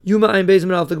Yuma Ein Beis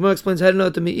Amid Aleph. The Gemara explains how to know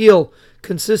that the Me'il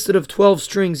consisted of 12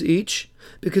 strings each,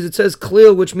 because it says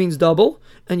Klil, which means double,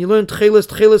 and you learn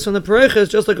Tchelis from the Pareches,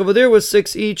 just like over there was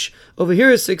 6 each, over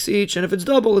here is 6 each, and if it's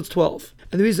double, it's 12.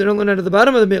 And the reason I don't learn out of the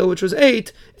bottom of the Me'il, which was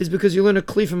 8, is because you learn a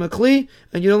Kli from a Kli,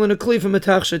 and you don't learn a Kli from a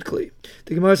Tachshet Kli.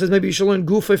 The Gemara says maybe you should learn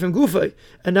Gufay from Gufay,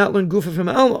 and not learn Gufay from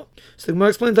Alma. So the Gemara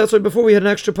explains that's why before we had an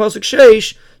extra pasuk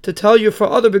Sheish to tell you for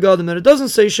other begadim that it doesn't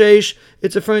say Sheish,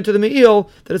 it's referring to the Me'il,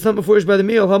 that it's not before by the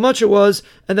Me'il how much it was,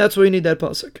 and that's why you need that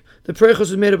pasuk. The Perechos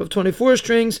was made up of 24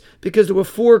 strings because there were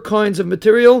 4 kinds of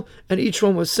material, and each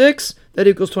one was 6, that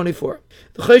equals 24.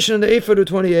 The Cheshen and the Ephod were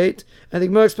 28, and the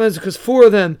Gemara explains because 4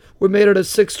 of them were made out of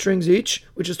 6 strings each,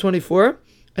 which is 24,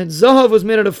 and Zahav was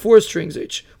made out of 4 strings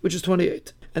each, which is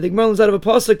 28. And the Gemara learns out of a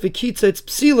pasuk V'kitzet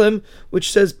Psilim,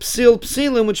 which says Psil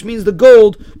Psilim, which means the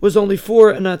gold was only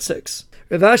 4 and not 6.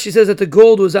 Rav Ashi says that the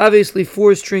gold was obviously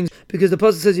 4 strings because the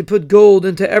pasuk says you put gold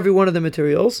into every one of the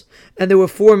materials, and there were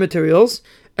 4 materials.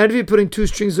 And if you're putting 2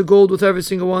 strings of gold with every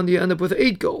single one, you end up with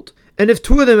 8 gold. And if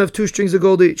 2 of them have 2 strings of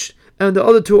gold each, and the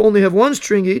other 2 only have 1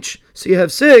 string each, so you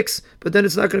have 6, but then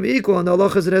it's not going to be equal, and the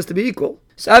halacha is it has to be equal.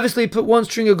 So obviously you put 1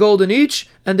 string of gold in each,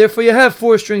 and therefore you have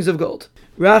 4 strings of gold.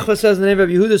 Rachva says in the name of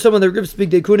Yehuda, someone that rips big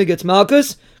dekuna gets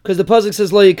malchus, because the pasuk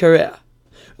says lo yikareah.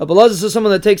 Rabbi Elazar says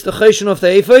someone that takes the cheshen off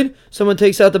the ephod, someone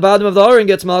takes out the bottom of the aron and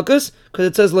gets malchus, because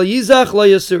it says lo yizach lo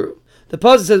yasuru. The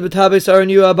pasuk says b'tabes aron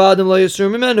yu abadim lo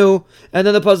yasuru mimenu, and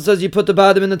then the pasuk says you put the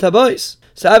bottom in the tabais.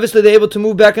 So obviously they're able to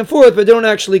move back and forth, but they don't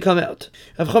actually come out.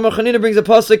 Rav Chama Chanina brings a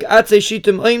pasuk atzei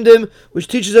shitim oimdim, which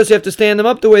teaches us you have to stand them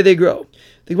up the way they grow.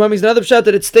 The Gemara means another pshat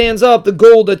that it stands up, the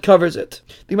gold that covers it.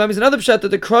 The Gemara means another pshat that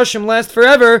the crushim last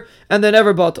forever and they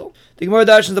never bottle. The Gemara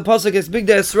dashes the pasuk is big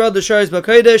day Yisrael the sharis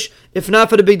b'kodesh. If not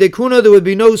for the big day kuna, there would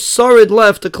be no sarid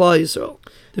left to Klal Yisrael.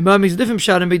 The Gemara means a different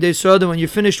pshat in big day Yisrael that when you're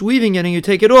finished weaving it and you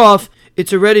take it off,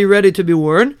 it's already ready to be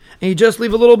worn, and you just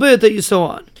leave a little bit that you sew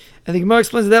on. And the Gemara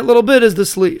explains that little bit is the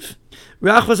sleeve.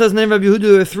 Rachva says in the name of Yehuda,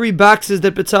 there are 3 boxes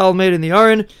that Betzalel made in the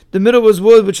Aron. The middle was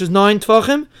wood, which is 9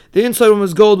 tvachim. The inside one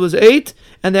was gold, was 8.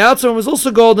 And the outside one was also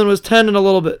gold and was 10 and a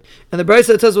little bit. And the Brisa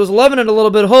that says it was 11 and a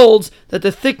little bit holds that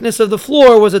the thickness of the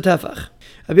floor was a tefach.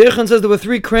 Rabbi Yechon says there were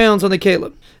 3 crowns on the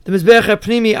Caleb. The Mizbech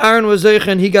HaPnimi, Aaron was Zeich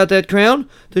and he got that crown.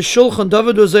 The Shulchan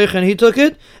David was Zeich and he took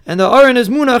it. And the Aaron is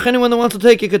Munach, anyone that wants to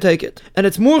take it could take it. And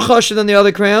it's more chasher than the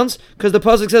other crowns, because the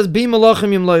pasuk says, Bi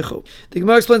malachim yimleichu. The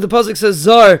Gemara explains the pasuk says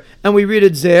Zar, and we read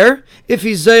it Zer. If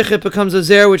he's Zeich, it becomes a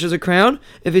Zer, which is a crown.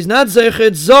 If he's not Zeich,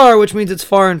 it's Zar, which means it's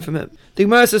foreign from him. The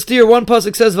Gemara says here, one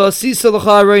pasuk says V'asisa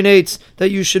l'cha reinates,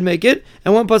 that you should make it,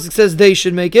 and one pasuk says they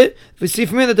should make it. We see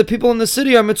from here that the people in the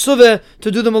city are mitzuveh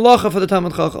to do the malacha for the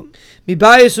Talmid Chacham.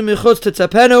 Mibayis u'michutz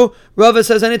tetzapenu. Rava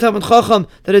says any Talmid Chacham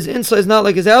that his inside is not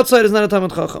like his outside is not a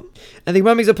Talmid Chacham. And the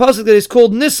Gemara makes a pasuk that is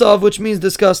called nisav, which means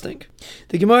disgusting.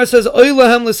 The Gemara says oy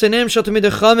lahem l'senem shel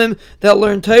tamidei chamim that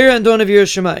learn Torah and don't have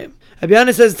yiras shamayim.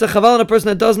 Abiyani says it's a chaval on a person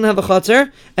that doesn't have a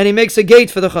chatzar, and he makes a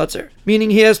gate for the chatzar, meaning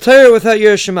he has Torah without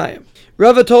yiras shamayim.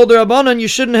 Rava told the Rabbanan you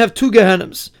shouldn't have 2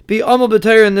 Gehennims. Be Amal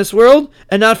b'Torah in this world,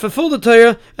 and not fulfill the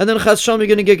Torah, and then Chas Shalom you're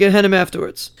going to get Gehennim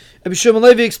afterwards. Rabbi Shimon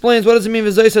Levi explains what does it mean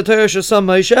v'Zayis HaTorah Shasam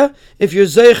Moshe. If you're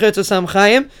Zeich, it's a Sam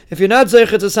Chaim. If you're not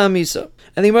Zeich, it's a Sam Misa.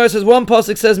 And the Gemara says one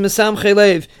pasuk says Misam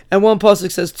Chelev, and one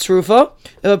pasuk says Tzrufa.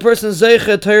 If a person is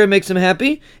Zeich, Torah makes him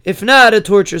happy. If not, it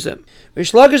tortures him.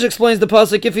 Rish Lakish explains the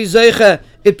pasuk, if he's Zeich,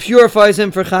 it purifies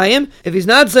him for Chaim. If he's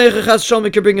not Zeich, Chas Shalom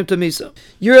it can bring him to Misa.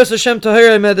 Yiras Hashem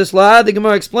Tahara Medis Lahad. The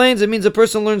Gemara explains it means a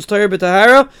person learns Torah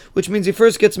b'Tahara, which means he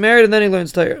first gets married and then he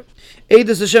learns Torah.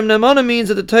 Eidus Hashem Ne'emana means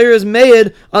that the Torah is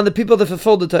made on the people that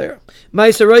fulfill the Torah.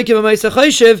 Ma'aser Roikim and Ma'aser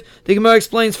Chayshiv, the Gemara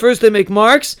explains first they make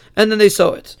marks and then they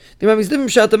sew it. The Gemara makes a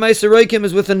different shot that Ma'aser Roikim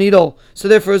is with a needle, so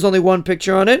therefore there's only one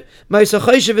picture on it. Ma'aser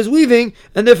Chayshiv is weaving,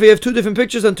 and therefore you have 2 different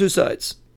pictures on 2 sides.